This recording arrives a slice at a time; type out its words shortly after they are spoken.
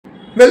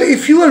Well,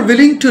 if you are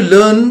willing to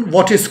learn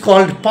what is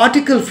called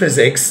particle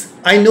physics,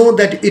 I know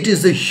that it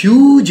is a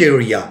huge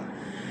area.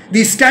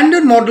 The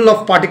standard model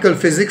of particle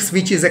physics,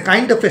 which is a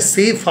kind of a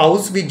safe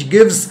house which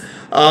gives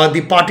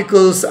the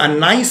particles a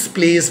nice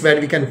place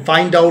where we can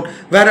find out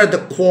where are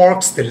the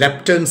quarks, the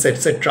leptons,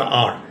 etc.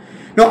 are.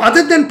 Now,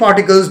 other than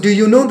particles, do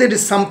you know there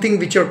is something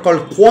which are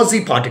called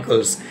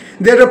quasi-particles?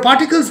 There are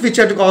particles which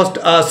are called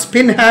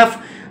spin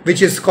half,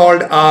 which is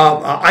called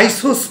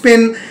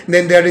isospin.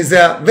 Then there is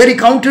a very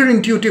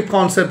counterintuitive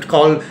concept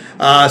called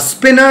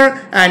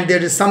spinor, and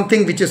there is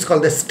something which is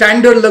called the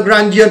standard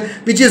Lagrangian,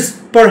 which is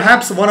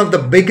perhaps one of the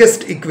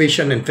biggest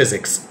equation in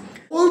physics.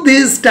 All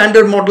these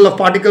standard model of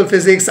particle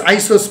physics,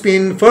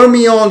 isospin,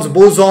 fermions,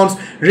 bosons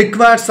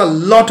requires a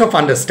lot of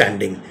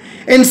understanding.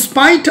 In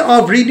spite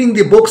of reading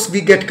the books,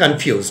 we get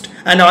confused,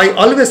 and I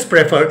always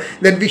prefer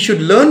that we should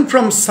learn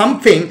from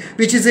something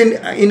which is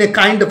in a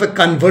kind of a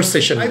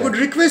conversation. I would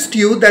request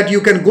you that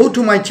you can go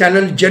to my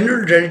channel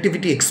General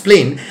Relativity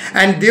Explained,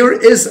 and there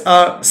is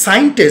a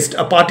scientist,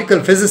 a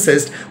particle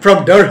physicist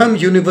from Durham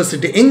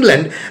University,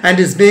 England, and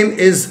his name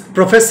is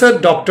Professor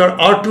Dr.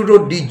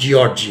 Arturo Di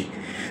Giorgi.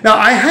 Now,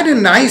 I had a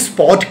nice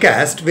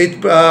podcast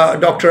with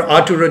Dr.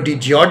 Arturo Di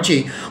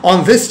Giorgi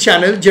on this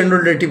channel,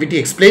 General Relativity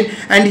Explained,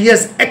 and he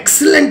has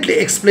excellently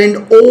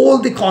explained all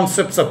the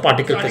concepts of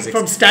particle physics.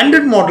 From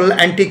standard model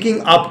and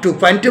taking up to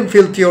quantum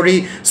field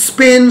theory,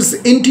 spins,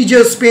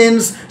 integer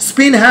spins,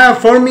 spin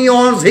half,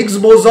 fermions, Higgs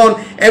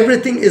boson,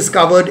 everything is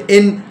covered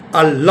in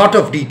a lot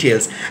of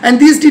details, and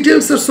these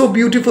details are so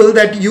beautiful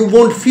that you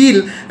won't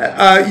feel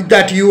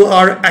that you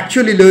are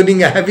actually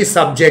learning a heavy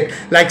subject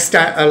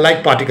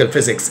like particle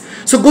physics.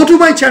 So go to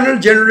my channel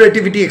General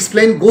Relativity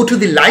Explained, go to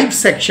the live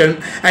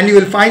section, and you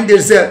will find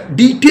there's a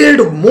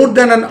detailed more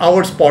than an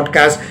hour's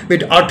podcast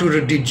with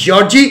Arturo Di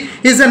Giorgi.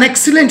 He's an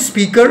excellent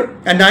speaker,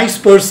 a nice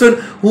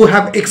person who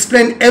have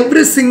explained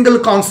every single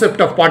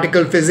concept of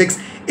particle physics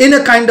in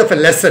a kind of a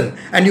lesson,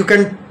 and you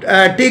can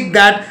take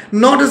that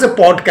not as a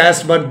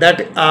podcast but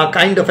that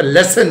kind of a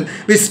lesson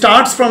which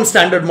starts from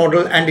standard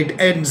model and it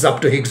ends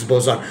up to Higgs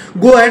boson.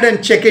 Go ahead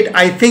and check it.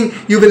 I think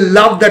you will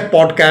love that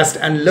podcast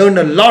and learn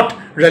a lot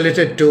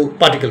related to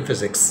particle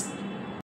physics.